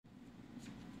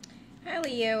Hi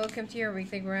Leo, welcome to your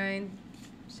weekly grind.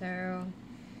 So,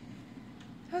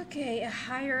 okay, a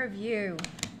higher view.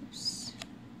 Oops.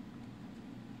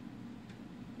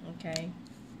 Okay.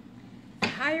 A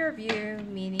higher view,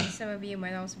 meaning some of you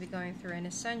might also be going through an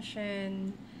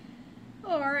ascension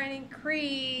or an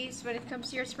increase when it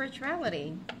comes to your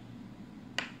spirituality.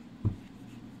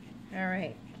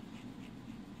 Alright.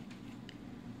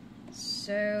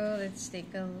 So, let's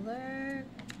take a look.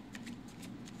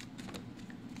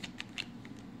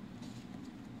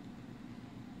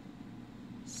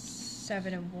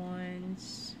 Seven of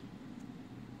Wands,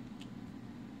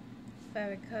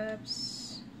 Five of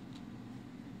Cups,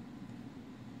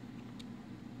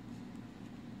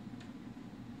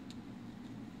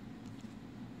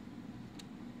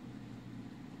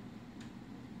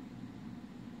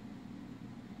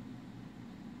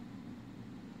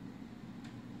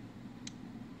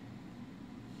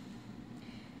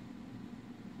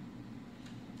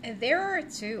 and there are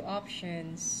two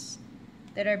options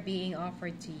that are being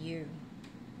offered to you.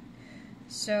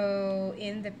 So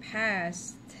in the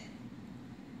past,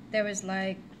 there was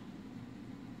like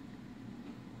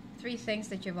three things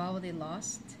that you've already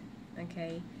lost,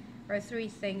 okay? Or three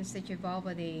things that you've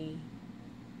already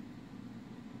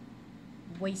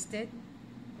wasted,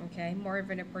 okay? More of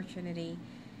an opportunity.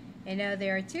 And now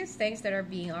there are two things that are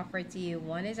being offered to you.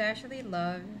 One is actually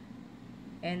love,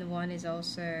 and one is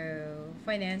also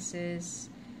finances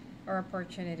or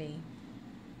opportunity.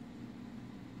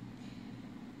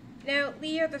 Now,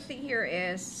 Leo, the thing here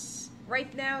is,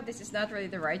 right now, this is not really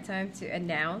the right time to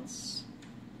announce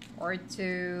or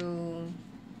to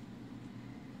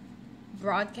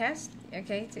broadcast,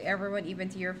 okay, to everyone, even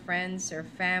to your friends or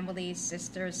family,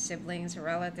 sisters, siblings,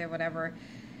 relative, whatever,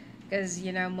 because,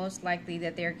 you know, most likely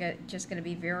that they're just going to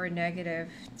be very negative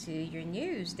to your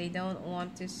news. They don't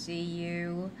want to see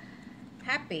you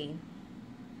happy.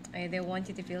 They want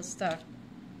you to feel stuck.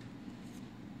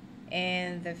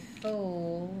 And the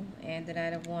Fool and the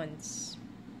Knight of Wands.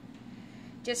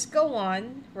 Just go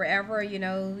on wherever, you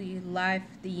know, life,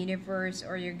 the universe,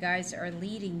 or your guides are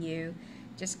leading you.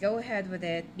 Just go ahead with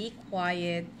it. Be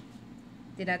quiet.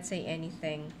 Do not say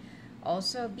anything.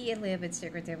 Also, be a little bit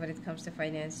secretive when it comes to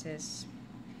finances,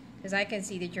 because I can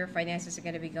see that your finances are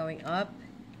going to be going up.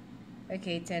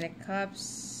 Okay, Ten of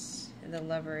Cups and the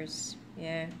Lovers.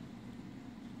 Yeah.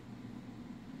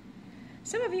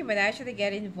 Some of you might actually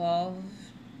get involved.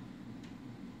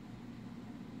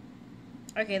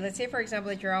 Okay, let's say for example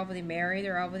that you're already married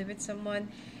or already with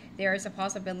someone. There is a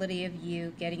possibility of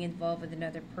you getting involved with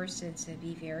another person, so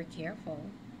be very careful.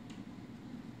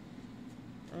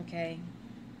 Okay.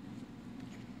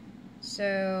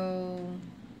 So,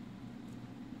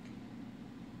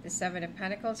 the Seven of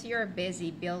Pentacles, you're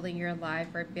busy building your life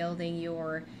or building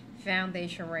your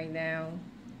foundation right now.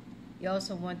 You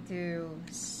also want to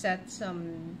set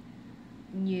some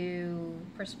new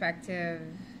perspective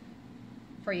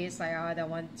for you. It's like, oh, I don't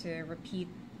want to repeat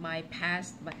my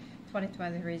past. But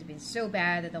 2023 has been so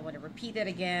bad. I don't want to repeat it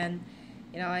again.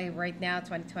 You know, right now,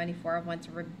 2024, I want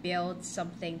to rebuild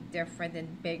something different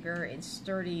and bigger and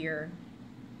sturdier.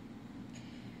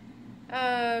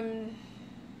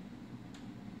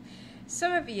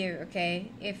 Some of you, okay,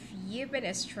 if you've been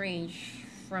estranged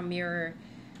from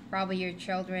probably your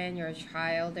children, your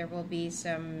child, there will be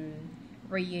some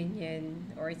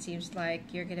reunion, or it seems like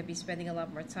you're going to be spending a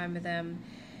lot more time with them.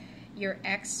 Your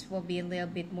ex will be a little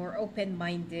bit more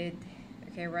open-minded,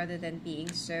 okay, rather than being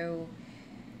so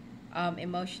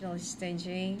emotionally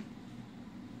stingy.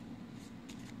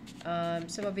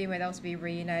 Some of you might also be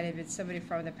reunited with somebody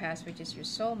from the past, which is your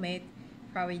soulmate,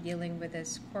 probably dealing with a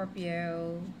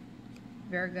Scorpio,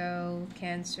 Virgo,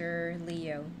 Cancer,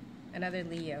 Leo, another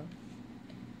Leo.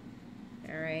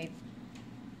 Alright.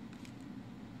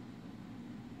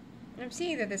 I'm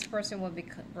seeing that this person will be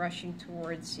rushing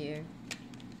towards you.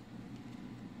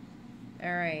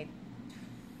 Alright.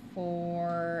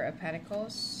 Four of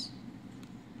Pentacles.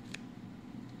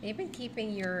 You've been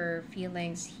keeping your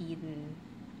feelings hidden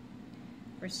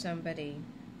for somebody.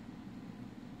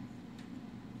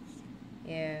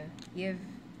 Yeah. You've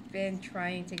been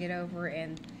trying to get over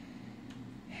and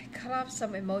cut off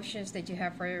some emotions that you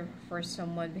have for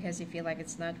someone because you feel like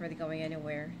it's not really going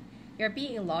anywhere. You're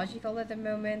being logical at the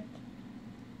moment.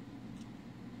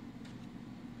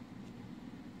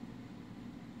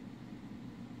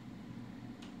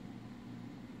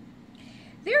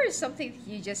 There is something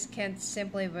you just can't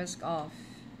simply whisk off.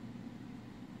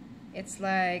 It's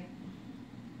like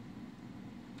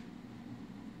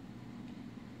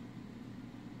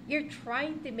you're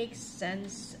trying to make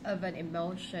sense of an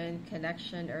emotion,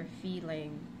 connection, or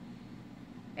feeling,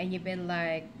 and you've been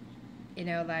like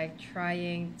like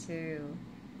trying to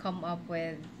come up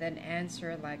with an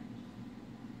answer, like,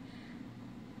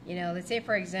 let's say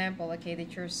for example, okay,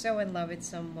 that you're so in love with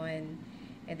someone,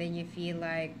 and then you feel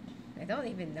like, I don't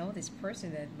even know this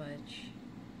person that much.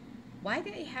 Why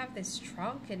do I have this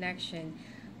strong connection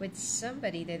with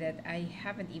somebody that I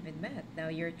haven't even met? Now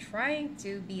you're trying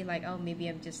to be like, oh, maybe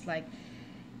I'm just like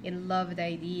in love with the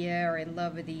idea or in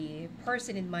love with the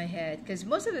person in my head, because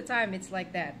most of the time it's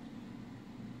like that,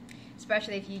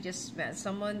 especially if you just met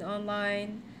someone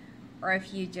online, or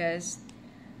if you just,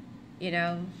 you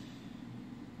know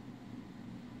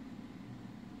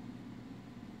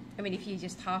I mean, if you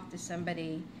just talk to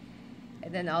somebody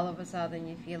and then all of a sudden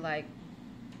you feel like,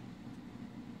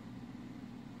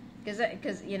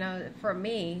 because for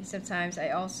me, sometimes I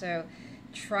also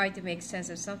try to make sense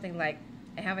of something, like,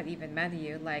 I haven't even met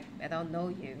you, like, I don't know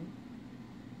you.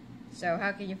 So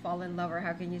how can you fall in love, or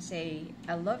how can you say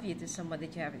I love you to someone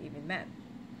that you haven't even met?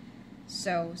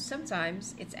 So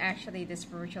sometimes it's actually the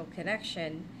spiritual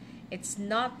connection. It's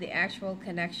not the actual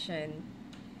connection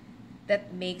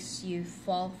that makes you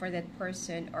fall for that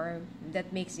person, or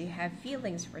that makes you have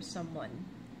feelings for someone.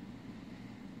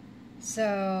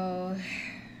 So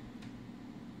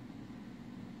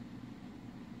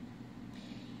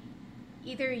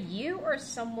either you or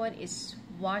someone is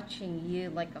watching you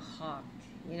like a hawk,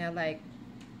 like,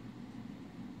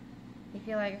 you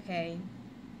feel like, okay,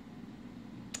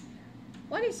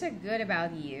 what is so good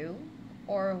about you,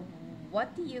 or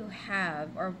what do you have,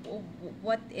 or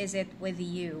what is it with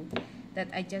you that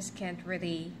I just can't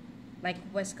really like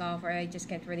whisk off, or I just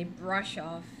can't really brush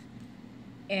off,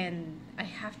 and I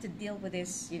have to deal with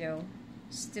this,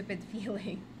 stupid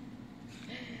feeling.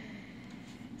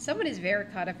 Someone is very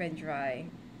caught up and dry.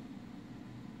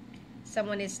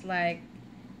 Someone is like,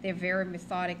 they're very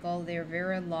methodical, they're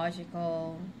very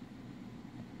logical.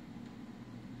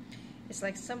 It's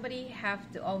like somebody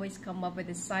have to always come up with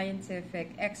a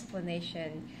scientific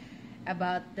explanation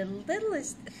about the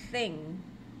littlest thing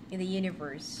in the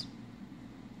universe,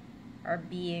 or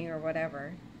being, or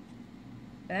whatever.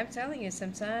 But I'm telling you,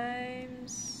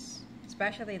 sometimes,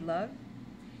 especially love,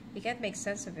 you can't make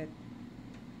sense of it.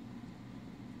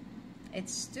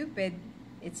 It's stupid,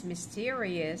 it's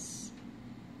mysterious,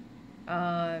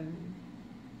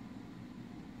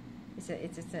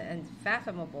 it's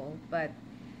unfathomable, but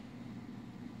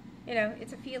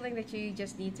it's a feeling that you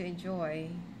just need to enjoy,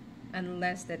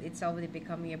 unless that it's already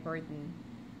becoming a burden.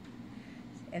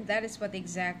 And that is what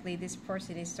exactly this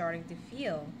person is starting to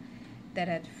feel. That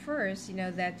at first,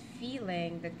 that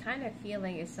kind of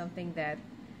feeling is something that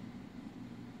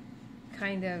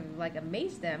kind of like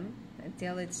amazed them,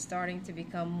 until it's starting to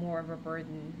become more of a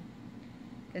burden.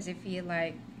 Because they feel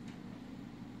like,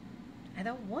 I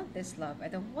don't want this love, I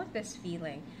don't want this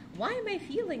feeling. Why am I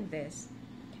feeling this?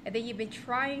 And then you've been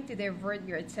trying to divert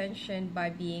your attention by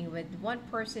being with one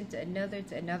person to another,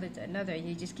 to another, to another, and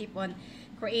you just keep on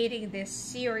creating this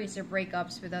series of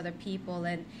breakups with other people,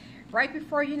 and right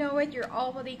before you know it, you're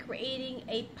already creating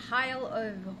a pile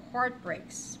of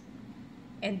heartbreaks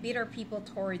and bitter people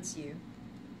towards you.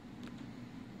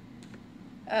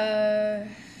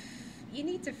 You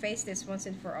need to face this once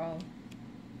and for all.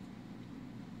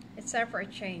 It's time for a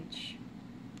change.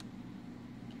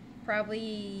 Probably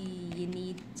you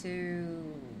need to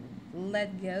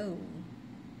let go.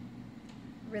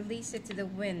 Release it to the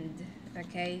wind,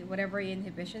 okay? Whatever your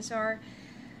inhibitions are,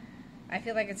 I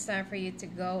feel like it's time for you to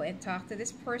go and talk to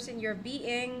this person. You're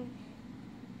being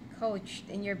coached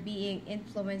and you're being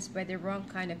influenced by the wrong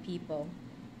kind of people.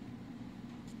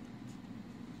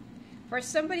 For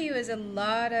somebody who has a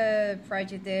lot of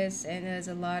prejudice and has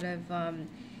a lot of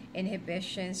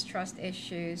inhibitions, trust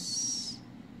issues,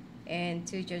 and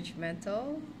too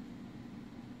judgmental,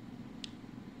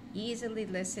 easily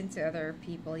listen to other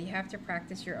people. You have to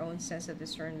practice your own sense of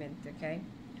discernment, okay?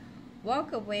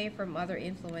 Walk away from other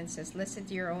influences. Listen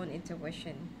to your own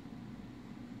intuition.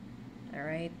 All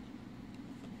right?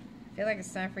 I feel like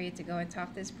it's time for you to go and talk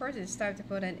to this person. It's time to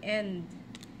put an end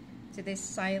to this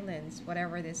silence,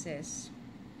 whatever this is.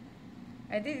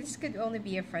 I think this could only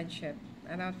be a friendship.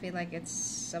 I don't feel like it's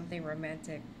something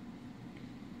romantic.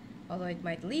 Although it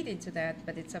might lead into that,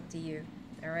 but it's up to you.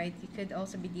 All right? You could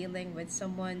also be dealing with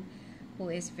someone who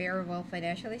is very well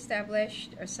financially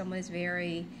established, or someone is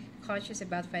very conscious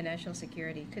about financial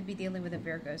security. Could be dealing with a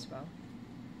Virgo as well.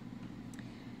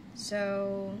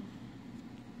 So,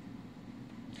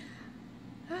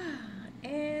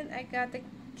 and I got the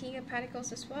King of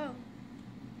Pentacles as well.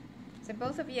 So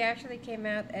both of you actually came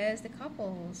out as the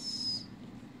couples.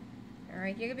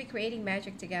 Alright, you're going to be creating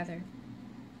magic together.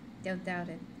 Don't doubt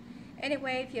it.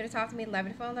 Anyway, if you want to talk to me, love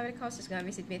it phone, love it cost, just gonna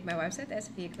visit me at my website,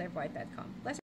 sfaclairvoyant.com. Let's